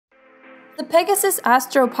The Pegasus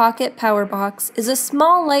Astro Pocket Powerbox is a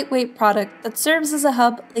small, lightweight product that serves as a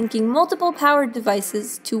hub linking multiple powered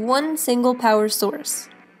devices to one single power source.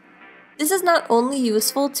 This is not only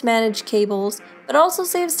useful to manage cables, but also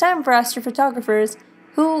saves time for astrophotographers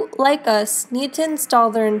who, like us, need to install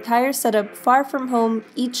their entire setup far from home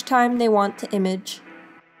each time they want to image.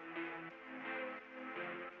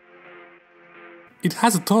 It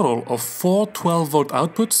has a total of 4 12-volt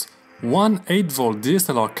outputs, one 8-volt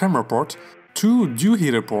DSLR camera port, 2 dew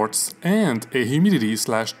heater ports, and a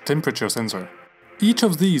humidity/temperature sensor. Each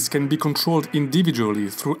of these can be controlled individually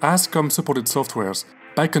through ASCOM-supported softwares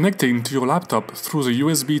by connecting to your laptop through the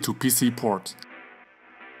USB to PC port.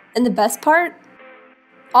 And the best part?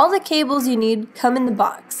 All the cables you need come in the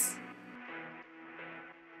box.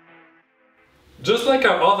 Just like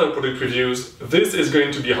our other product reviews, this is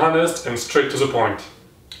going to be honest and straight to the point.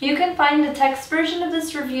 You can find the text version of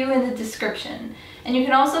this review in the description, and you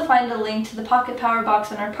can also find a link to the Pocket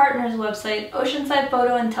Powerbox on our partner's website, Oceanside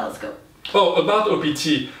Photo and Telescope. Oh, about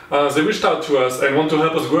OPT, they reached out to us and want to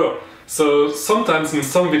help us grow. So sometimes in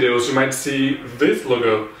some videos you might see this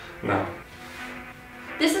logo now.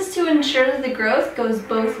 This is to ensure that the growth goes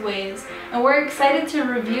both ways, and we're excited to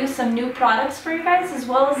review some new products for you guys as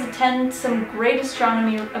well as attend some great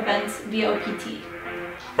astronomy events via OPT.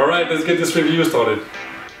 Alright, let's get this review started.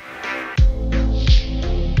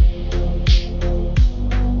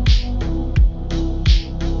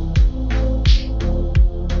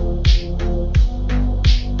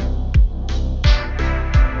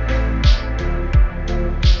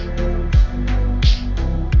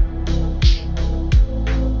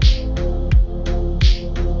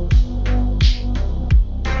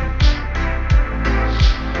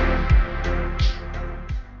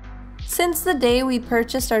 Since the day we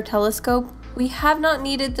purchased our telescope, we have not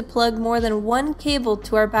needed to plug more than one cable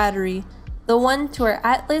to our battery, the one to our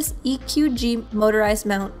Atlas EQG motorized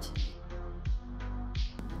mount.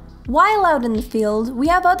 While out in the field, we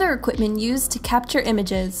have other equipment used to capture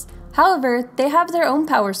images. However, they have their own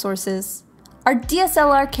power sources. Our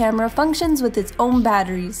DSLR camera functions with its own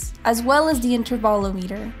batteries, as well as the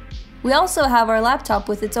intervalometer. We also have our laptop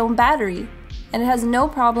with its own battery, and it has no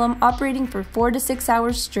problem operating for 4 to 6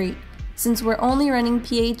 hours straight, since we're only running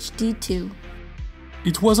PHD2.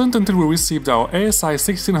 It wasn't until we received our ASI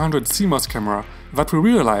 1600 CMOS camera that we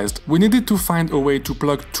realized we needed to find a way to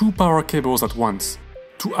plug 2 power cables at once.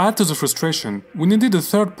 To add to the frustration, we needed a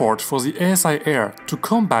third port for the ASI Air to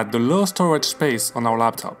combat the low storage space on our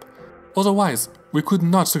laptop. Otherwise, we could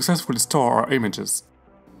not successfully store our images.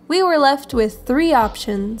 We were left with 3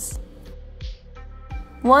 options.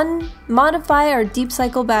 1. Modify our deep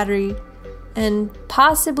cycle battery, and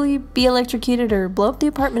possibly be electrocuted or blow up the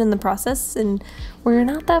apartment in the process, and we're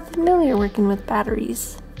not that familiar working with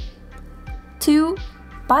batteries. 2.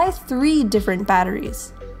 Buy 3 different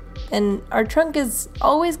batteries, and our trunk is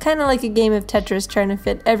always kind of like a game of Tetris trying to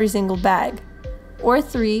fit every single bag. Or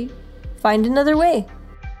 3. Find another way.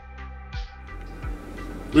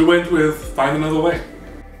 We went with find another way.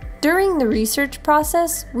 During the research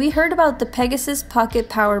process, we heard about the Pegasus Pocket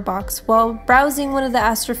Powerbox while browsing one of the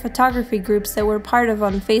astrophotography groups that we're part of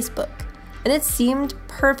on Facebook, and it seemed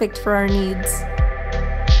perfect for our needs.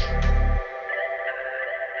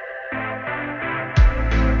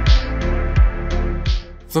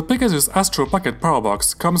 The Pegasus Astro Pocket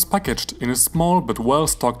Powerbox comes packaged in a small but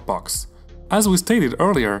well-stocked box. As we stated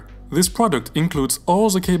earlier, this product includes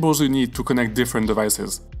all the cables you need to connect different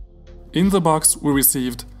devices. In the box, we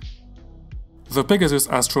received the Pegasus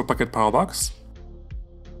Astro Pocket Powerbox,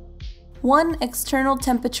 1 external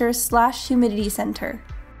temperature/humidity sensor,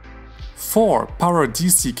 4 power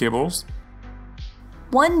DC cables,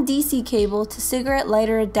 1 DC cable to cigarette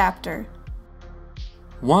lighter adapter,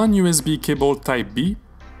 1 USB cable Type B,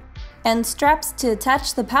 and straps to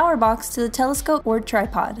attach the power box to the telescope or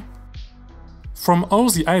tripod. From all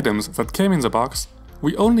the items that came in the box,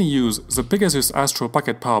 we only use the Pegasus Astro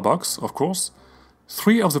Pocket Powerbox, of course,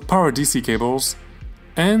 3 of the power DC cables,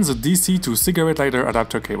 and the DC to cigarette lighter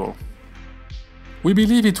adapter cable. We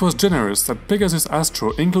believe it was generous that Pegasus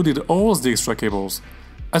Astro included all the extra cables,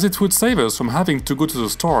 as it would save us from having to go to the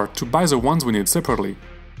store to buy the ones we need separately.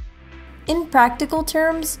 In practical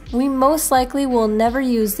terms, we most likely will never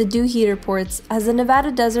use the dew heater ports as the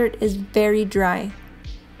Nevada desert is very dry.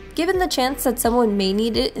 Given the chance that someone may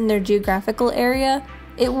need it in their geographical area,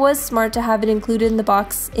 it was smart to have it included in the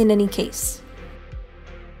box in any case.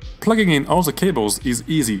 Plugging in all the cables is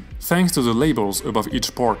easy, thanks to the labels above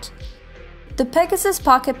each port. The Pegasus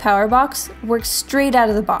Pocket Powerbox works straight out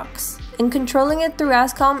of the box, and controlling it through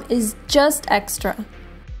ASCOM is just extra.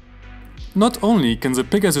 Not only can the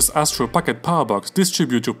Pegasus Astro Pocket Powerbox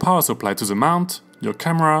distribute your power supply to the mount, your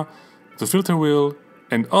camera, the filter wheel,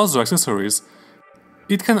 and other accessories,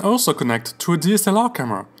 it can also connect to a DSLR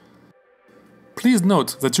camera. Please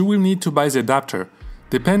note that you will need to buy the adapter,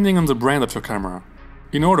 depending on the brand of your camera,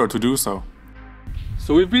 in order to do so.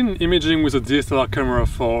 So we've been imaging with a DSLR camera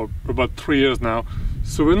for about 3 years now,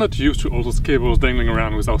 so we're not used to all those cables dangling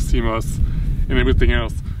around with our CMOS and everything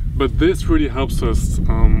else, but this really helps us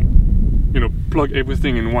plug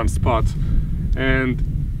everything in one spot. And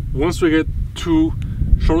once we get 2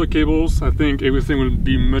 shorter cables, I think everything will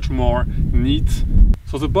be much more neat.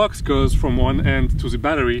 So the box goes from one end to the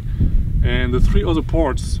battery, and the 3 other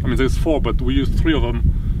ports, I mean there's 4, but we use 3 of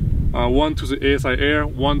them. One to the ASI Air,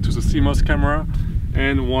 one to the CMOS camera,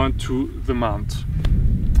 and one to the mount.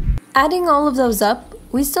 Adding all of those up,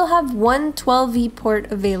 we still have one 12V port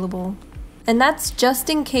available. And that's just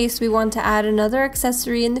in case we want to add another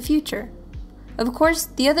accessory in the future. Of course,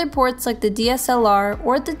 the other ports like the DSLR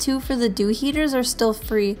or the 2 for the dew heaters are still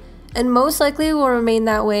free, and most likely will remain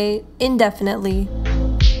that way indefinitely.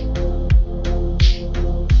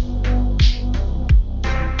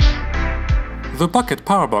 The Pocket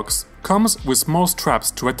Powerbox comes with small straps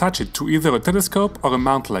to attach it to either a telescope or a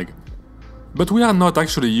mount leg, but we are not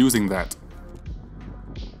actually using that.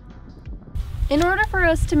 In order for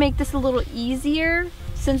us to make this a little easier,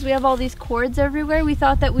 since we have all these cords everywhere, we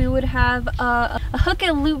thought that we would have a hook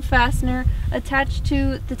and loop fastener attached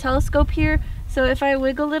to the telescope here, so if I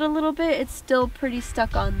wiggle it a little bit, it's still pretty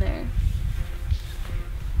stuck on there.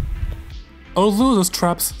 Although the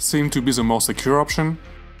straps seem to be the more secure option,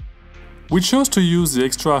 we chose to use the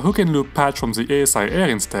extra hook and loop patch from the ASI Air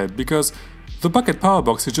instead because the Pocket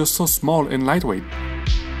Powerbox is just so small and lightweight.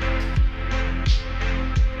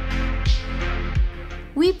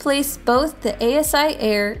 We placed both the ASI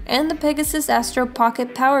Air and the Pegasus Astro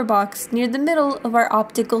Pocket Powerbox near the middle of our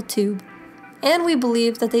optical tube, and we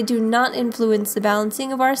believe that they do not influence the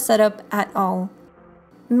balancing of our setup at all.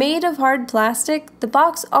 Made of hard plastic, the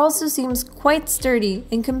box also seems quite sturdy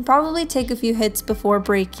and can probably take a few hits before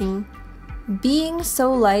breaking. Being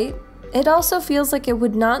so light, it also feels like it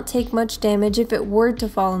would not take much damage if it were to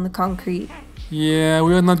fall on the concrete. Yeah,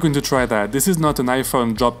 we are not going to try that. This is not an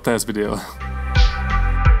iPhone drop test video.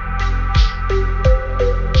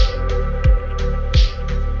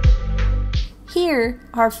 Here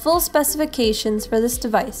are full specifications for this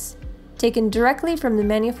device, taken directly from the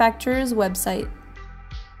manufacturer's website.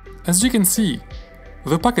 As you can see,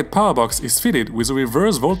 the Pocket Powerbox is fitted with a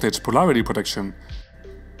reverse voltage polarity protection,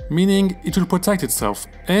 meaning it will protect itself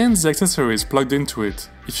and the accessories plugged into it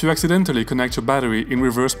if you accidentally connect your battery in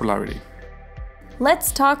reverse polarity.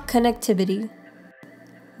 Let's talk connectivity.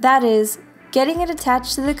 That is, getting it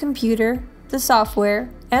attached to the computer, the software,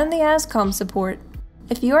 and the ASCOM support.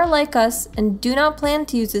 If you are like us and do not plan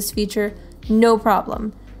to use this feature, no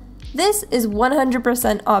problem. This is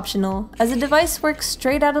 100% optional, as the device works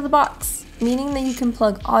straight out of the box, meaning that you can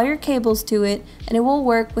plug all your cables to it and it will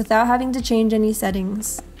work without having to change any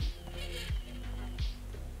settings.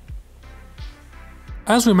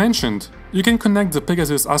 As we mentioned, you can connect the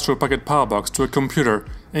Pegasus Astro Pocket Powerbox to a computer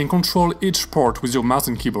and control each port with your mouse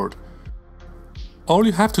and keyboard. All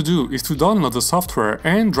you have to do is to download the software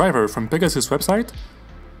and driver from Pegasus website,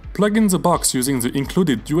 plug in the box using the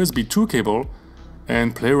included USB 2 cable,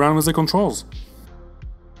 and play around with the controls.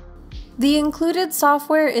 The included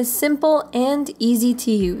software is simple and easy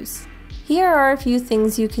to use. Here are a few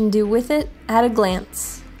things you can do with it at a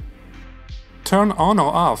glance. Turn on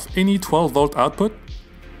or off any 12-volt output.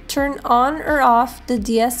 Turn on or off the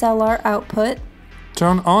DSLR output.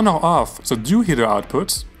 Turn on or off the dew heater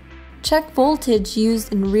outputs. Check voltage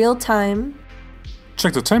used in real time.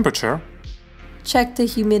 Check the temperature. Check the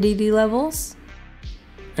humidity levels.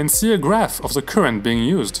 And see a graph of the current being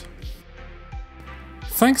used.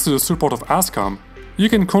 Thanks to the support of ASCOM, you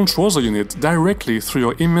can control the unit directly through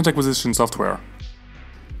your image acquisition software.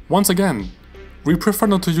 Once again, we prefer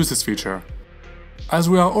not to use this feature, as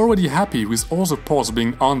we are already happy with all the ports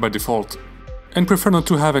being on by default, and prefer not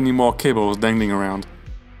to have any more cables dangling around.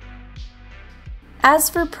 As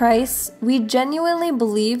for price, we genuinely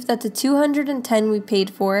believe that the $210 we paid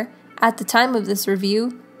for, at the time of this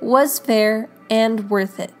review, was fair and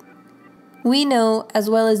worth it. We know, as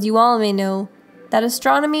well as you all may know, that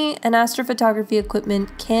astronomy and astrophotography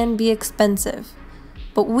equipment can be expensive,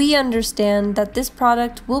 but we understand that this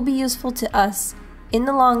product will be useful to us in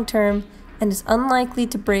the long term and is unlikely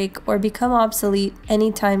to break or become obsolete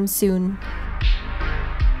anytime soon.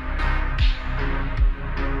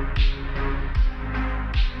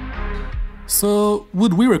 So,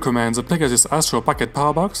 would we recommend the Pegasus Astro Pocket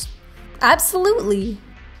Powerbox? Absolutely!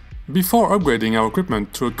 Before upgrading our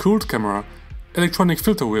equipment to a cooled camera, electronic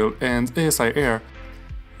filter wheel and ASI air,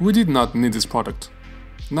 we did not need this product.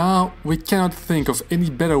 Now, we cannot think of any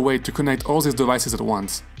better way to connect all these devices at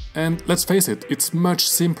once. And let's face it, it's much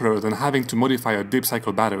simpler than having to modify a deep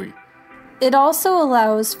cycle battery. It also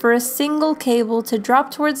allows for a single cable to drop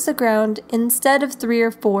towards the ground instead of 3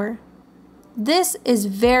 or 4. This is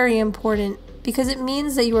very important because it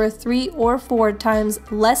means that you are 3 or 4 times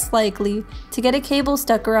less likely to get a cable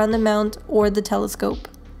stuck around the mount or the telescope,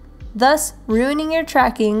 thus ruining your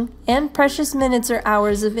tracking and precious minutes or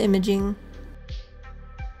hours of imaging.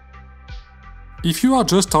 If you are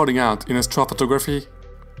just starting out in astrophotography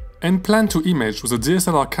and plan to image with a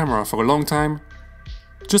DSLR camera for a long time,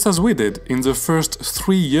 just as we did in the first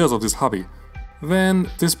 3 years of this hobby,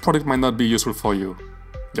 then this product might not be useful for you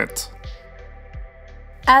yet.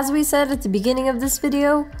 As we said at the beginning of this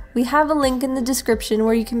video, we have a link in the description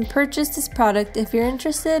where you can purchase this product if you're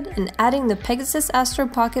interested in adding the Pegasus Astro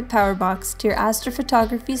Pocket Powerbox to your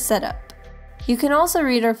astrophotography setup. You can also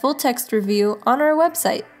read our full text review on our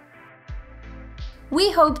website.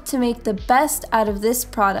 We hope to make the best out of this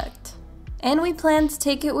product, and we plan to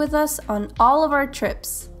take it with us on all of our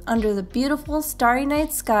trips under the beautiful starry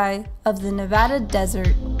night sky of the Nevada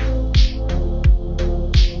desert.